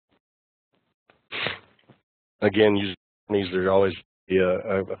 Again, using these, there's always be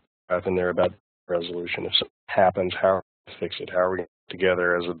a path in there about resolution. If something happens, how are we going to fix it? How are we going to get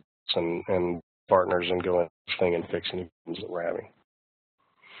together as adults and partners and go into this thing and fix any problems that we're having?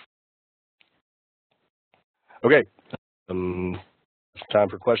 Okay, it's time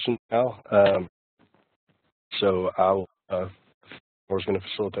for questions now. So I'll, Laura's going to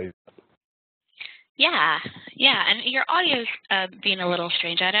facilitate. Yeah, and your audio's being a little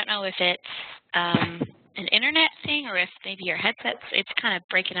strange. I don't know if it's an internet thing or if maybe your headset's, it's kind of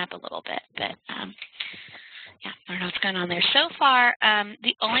breaking up a little bit, but yeah, I don't know what's going on there. So far,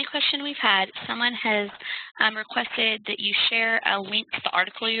 the only question we've had, someone has requested that you share a link to the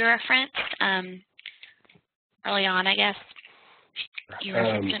article you referenced early on, I guess. You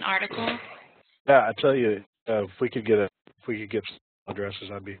referenced an article. Yeah, I tell you, if we could get some addresses,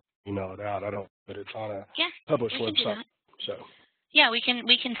 I'd be email it out. I don't, but it's on a published website. So. Yeah, we can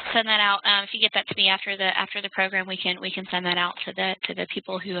send that out. If you get that to me after the program, we can send that out to the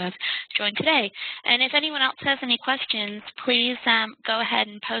people who have joined today. And if anyone else has any questions, please go ahead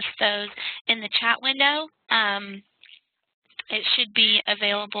and post those in the chat window. It should be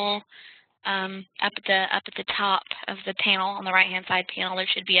available up at the top of the panel on the right-hand side panel. There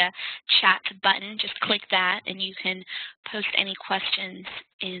should be a chat button. Just click that, and you can post any questions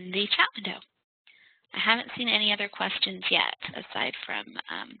in the chat window. I haven't seen any other questions yet, aside from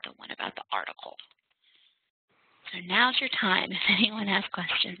the one about the article. So now's your time if anyone has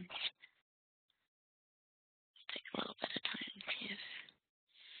questions. Take a little bit of time to see if.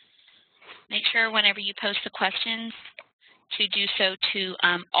 Make sure whenever you post the questions to do so to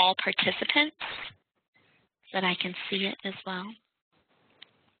all participants so that I can see it as well.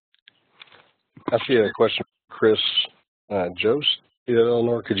 I see a question from Chris Jost,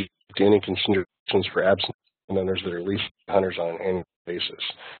 Eleanor. Could you do any considerations for absent landowners that are lease hunters on an annual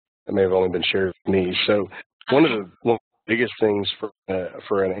basis? That may have only been shared with me. So one of the biggest things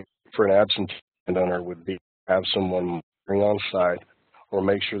for an absent landowner would be to have someone bring on site or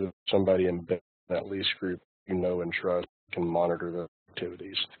make sure that somebody in that lease group you know and trust can monitor the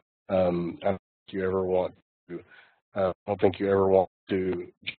activities. I don't think you ever want to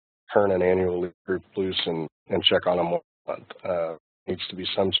turn an annual lease group loose and check on them once a month. Needs to be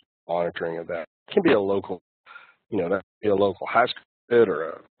some sort of monitoring of that. It can be a local, that could be a local high school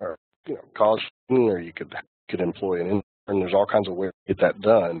or college student, or you could employ an intern. There's all kinds of ways to get that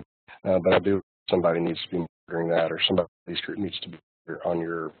done. But I do somebody needs to be monitoring that, or somebody in this group needs to be on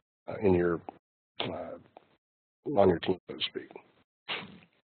your team, so to speak.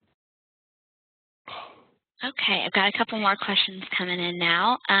 Okay, I've got a couple more questions coming in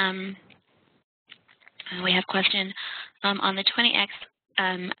now. We have a question on the 20X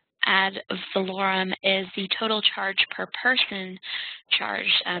ad valorem is the total charge per person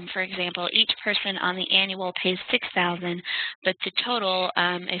charge. For example, each person on the annual pays $6,000, but the total,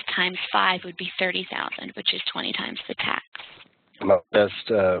 if times 5, would be $30,000, which is 20 times the tax. My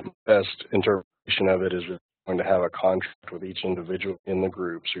best interpretation of it is we're going to have a contract with each individual in the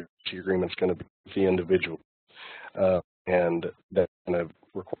group. So your agreement's going to be with the individual, and that's going to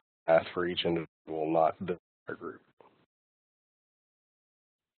require math for each individual, not the group.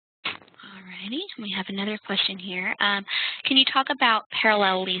 Alrighty, we have another question here. Can you talk about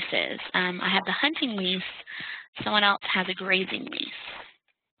parallel leases? I have the hunting lease. Someone else has a grazing lease.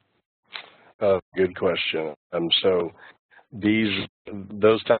 Good question. So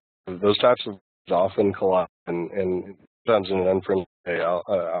those types of often collide, and sometimes in an unfriendly way.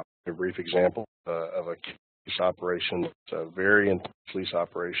 I'll give a brief example of a lease operation. It's a very intense lease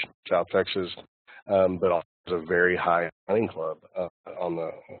operation in South Texas, but also has a very high hunting club on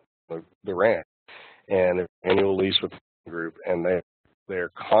the ranch, and an annual lease with the group, and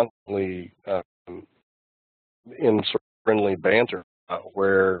they're constantly in sort of friendly banter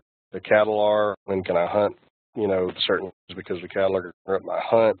where the cattle are, when can I hunt, certain because the cattle are going to interrupt my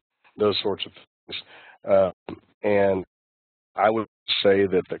hunt, those sorts of things. And I would say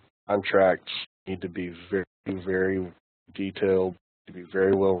that the contracts need to be very, very detailed, to be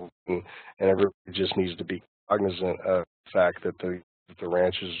very well written, and everybody just needs to be cognizant of the fact that the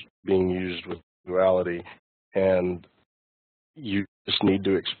ranch is being used with duality, and you just need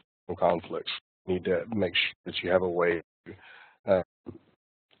to explore conflicts. You need to make sure that you have a way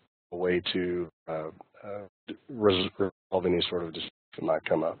to resolve any sort of dispute that might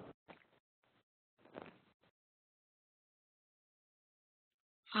come up.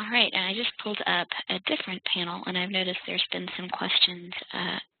 All right, and I just pulled up a different panel, and I've noticed there's been some questions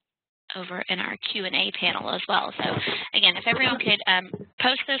over in our Q&A panel as well. So again, if everyone could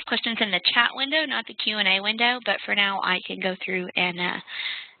post those questions in the chat window, not the Q&A window, but for now I can go through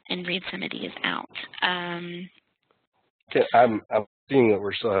and read some of these out. Okay, I'm seeing that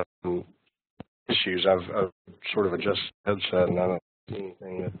we're still having issues. I've sort of adjusted the headset, and I don't see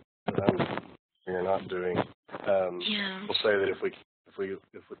anything that you're not doing. Yeah. We'll say that if we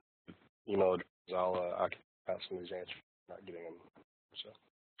email address, I can pass some of these answers. I'm not getting them. So.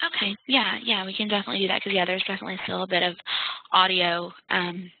 Okay. Yeah, we can definitely do that because there's definitely still a bit of audio,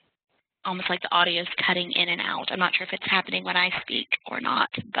 almost like the audio is cutting in and out. I'm not sure if it's happening when I speak or not,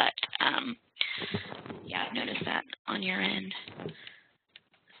 but yeah, I've noticed that on your end.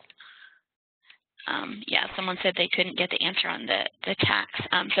 Yeah, someone said they couldn't get the answer on the tax.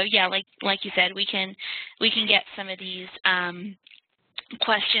 So yeah, like you said, we can get some of these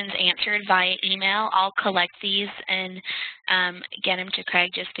questions answered via email. I'll collect these and get them to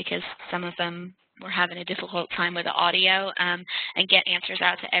Craig just because some of them were having a difficult time with the audio, and get answers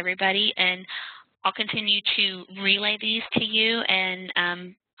out to everybody. And I'll continue to relay these to you, and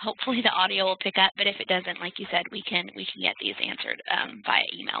hopefully the audio will pick up. But if it doesn't, like you said, we can get these answered via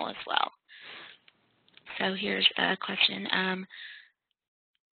email as well. So here's a question.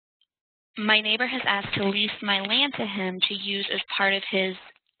 My neighbor has asked to lease my land to him to use as part of his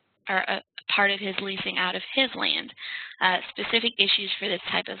leasing out of his land. Specific issues for this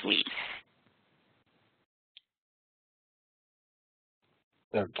type of lease.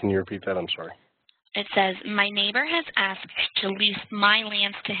 Can you repeat that? I'm sorry. It says, my neighbor has asked to lease my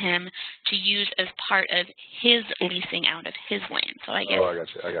lands to him to use as part of his leasing out of his land. So I guess. Oh,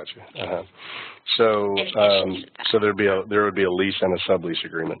 I got you. So there would be a lease and a sublease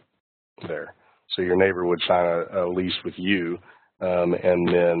agreement there. So your neighbor would sign a lease with you, and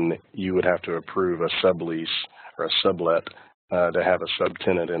then you would have to approve a sublease or a sublet to have a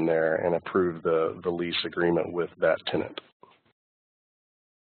subtenant in there and approve the lease agreement with that tenant.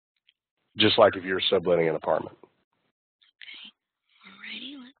 Just like if you're subletting an apartment. Okay.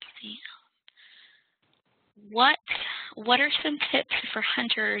 Alrighty, let's see. What are some tips for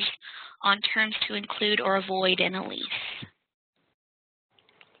hunters on terms to include or avoid in a lease?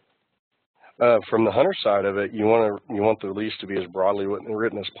 From the hunter side of it, you want the lease to be as broadly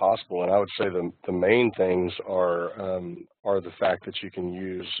written as possible, and I would say the main things are the fact that you can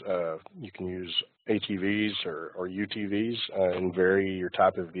use ATVs or UTVs and vary your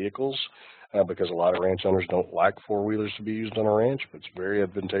type of vehicles, because a lot of ranch owners don't like four-wheelers to be used on a ranch, but it's very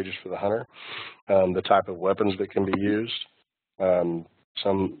advantageous for the hunter. The type of weapons that can be used.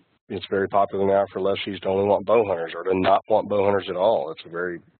 It's very popular now for lessees to only want bow hunters or to not want bow hunters at all. It's a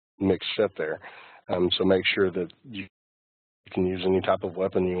very mixed set there. So make sure that you You can use any type of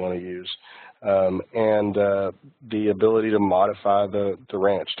weapon you want to use. And the ability to modify the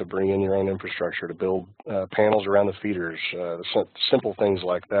ranch, to bring in your own infrastructure, to build panels around the feeders, simple things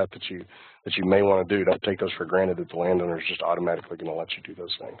like that that you may want to do. Don't take those for granted that the landowner is just automatically going to let you do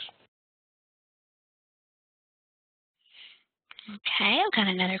those things. Okay, I've got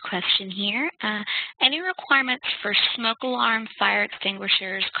another question here. Any requirements for smoke alarm, fire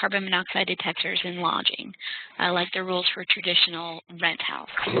extinguishers, carbon monoxide detectors in lodging, like the rules for traditional rent house?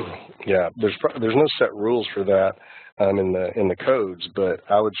 Yeah, there's no set rules for that in the codes, but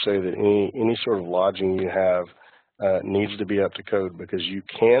I would say that any sort of lodging you have needs to be up to code, because you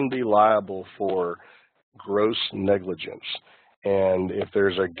can be liable for gross negligence. And if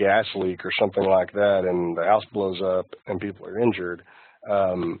there's a gas leak or something like that and the house blows up and people are injured,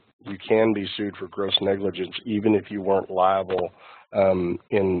 you can be sued for gross negligence, even if you weren't liable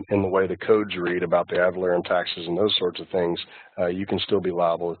in the way the codes read about the ad valorem taxes and those sorts of things. You can still be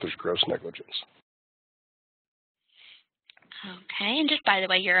liable if there's gross negligence. Okay, and just by the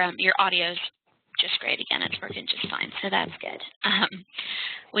way, your audio's just great again. It's working just fine, so that's good.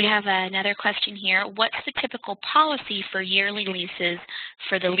 We have another question here. What's the typical policy for yearly leases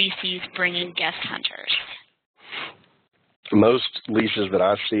for the lessees bringing guest hunters? Most leases that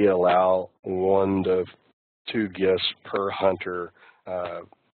I see allow 1 to 2 guests per hunter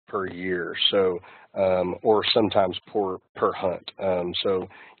per year, so or sometimes per hunt. So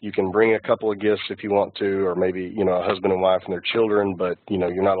you can bring a couple of guests if you want to, or maybe a husband and wife and their children, but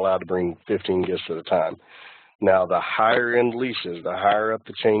you're not allowed to bring 15 guests at a time. Now, the higher end leases, the higher up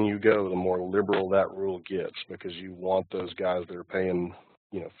the chain you go, the more liberal that rule gets, because you want those guys that are paying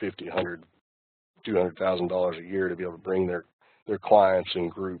 $50, $100, $200,000 a year to be able to bring their clients in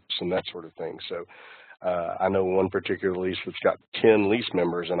groups and that sort of thing. So I know one particular lease that's got 10 lease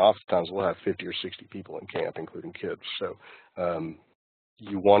members, and oftentimes we'll have 50 or 60 people in camp, including kids. So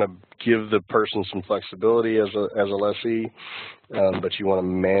you want to give the person some flexibility as a lessee, but you want to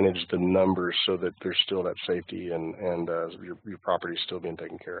manage the numbers so that there's still that safety and your property is still being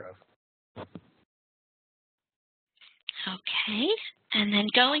taken care of. Okay, and then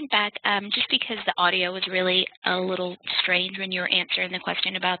going back, just because the audio was really a little strange when you were answering the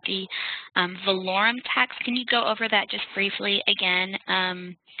question about the valorem tax, can you go over that just briefly again?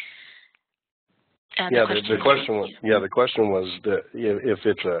 The question was that if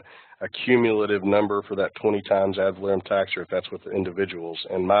it's a cumulative number for that 20 times ad valorem tax, or if that's with the individuals.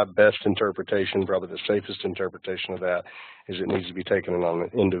 And my best interpretation, probably the safest interpretation of that, is it needs to be taken on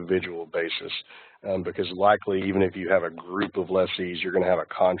an individual basis, because likely even if you have a group of lessees, you're going to have a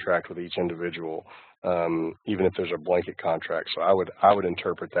contract with each individual, even if there's a blanket contract. So I would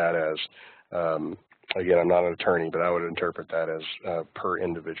interpret that as, again, I'm not an attorney, but I would interpret that as per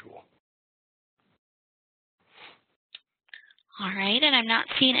individual. All right, and I'm not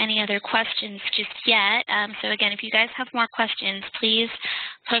seeing any other questions just yet. So again, if you guys have more questions, please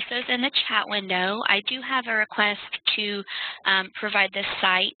post those in the chat window. I do have a request to provide this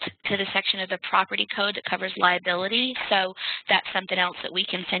site to the section of the property code that covers liability. So that's something else that we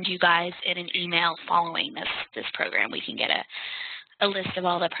can send you guys in an email following this program. We can get a list of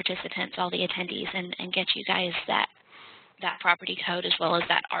all the participants, all the attendees, and get you guys that property code as well as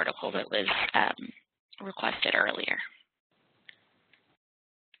that article that was requested earlier.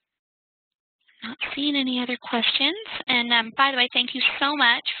 Not seeing any other questions. And by the way, thank you so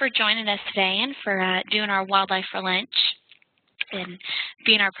much for joining us today and for doing our Wildlife for Lunch and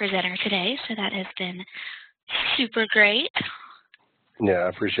being our presenter today. So that has been super great. Yeah, I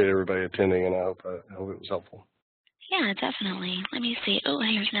appreciate everybody attending, and I hope it was helpful. Yeah, definitely. Let me see. Oh,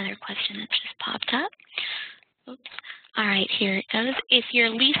 here's another question that just popped up. Oops. All right, here it goes. If you're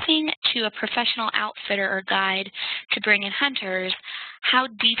leasing to a professional outfitter or guide to bring in hunters, how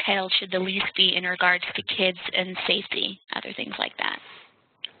detailed should the lease be in regards to kids and safety, other things like that?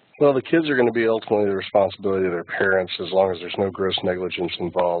 Well, the kids are going to be ultimately the responsibility of their parents as long as there's no gross negligence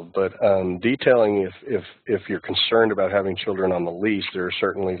involved. But detailing, if you're concerned about having children on the lease, there are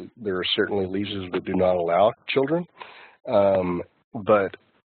certainly leases that do not allow children. But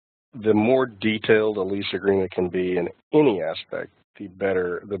the more detailed a lease agreement can be in any aspect, the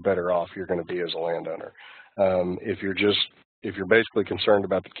better off you're going to be as a landowner. If you're basically concerned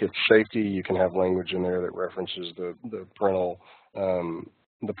about the kid's safety, you can have language in there that references the parental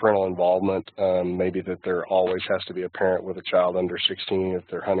involvement, maybe that there always has to be a parent with a child under 16 if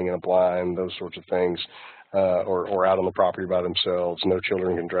they're hunting in a blind, those sorts of things, or out on the property by themselves. No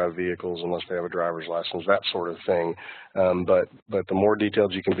children can drive vehicles unless they have a driver's license, that sort of thing. But the more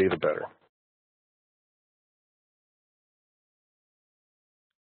detailed you can be, the better.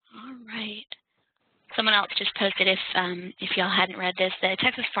 All right. someone else just posted, if y'all hadn't read this, the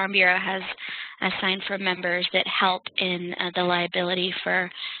Texas Farm Bureau has assigned for members that help in the liability for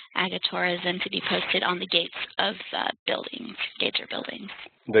agritourism to be posted on the gates of buildings, gates or buildings.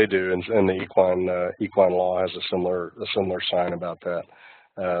 They do, and the equine law has a similar sign about that.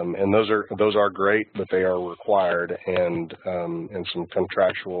 And those are great, but they are required, and some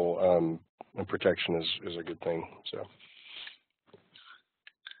contractual protection is a good thing. So.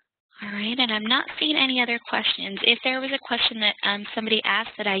 All right, and I'm not seeing any other questions. If there was a question that somebody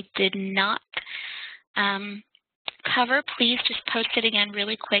asked that I did not cover, please just post it again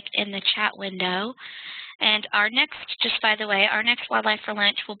really quick in the chat window. And our next, just by the way, our next Wildlife for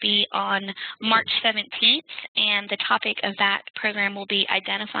Lunch will be on March 17th, and the topic of that program will be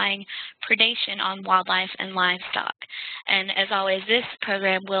identifying predation on wildlife and livestock. And as always, this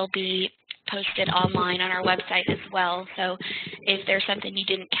program will be posted online on our website as well. So if there's something you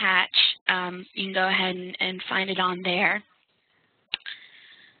didn't catch, you can go ahead and find it on there.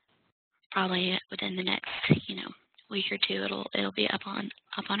 Probably within the next, week or two, it'll be up on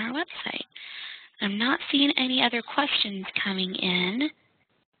our website. I'm not seeing any other questions coming in.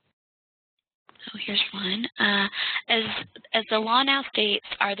 So here's one. As the law now states,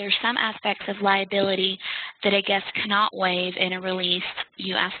 are there some aspects of liability that a guest cannot waive in a release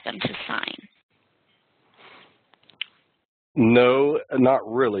you ask them to sign? No, not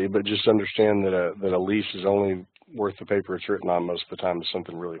really, but just understand that a lease is only worth the paper it's written on most of the time if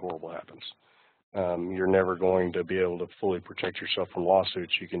something really horrible happens. You're never going to be able to fully protect yourself from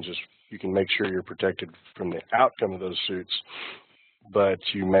lawsuits. You can make sure you're protected from the outcome of those suits, but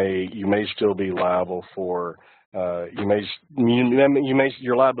you may still be liable for your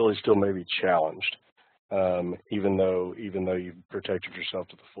liability still may be challenged, even though you've protected yourself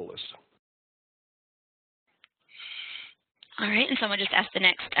to the fullest. All right, and someone just asked the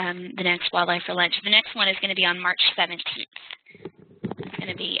next Wildlife for Lunch. The next one is going to be on March 17th. It's going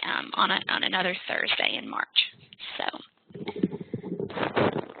to be on another Thursday in March. So,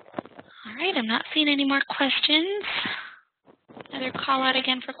 all right, I'm not seeing any more questions. Another call out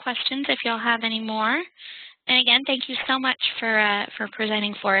again for questions if y'all have any more. And again, thank you so much for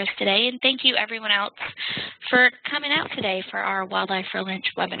presenting for us today, and thank you everyone else for coming out today for our Wildlife for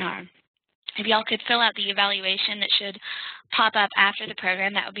Lunch webinar. If y'all could fill out the evaluation that should pop up after the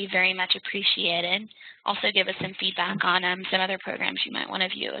program, that would be very much appreciated. Also give us some feedback on some other programs you might want to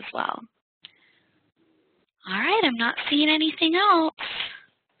view as well. All right, I'm not seeing anything else.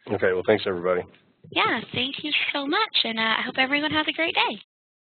 Okay, well, thanks everybody. Yeah, thank you so much, and I hope everyone has a great day.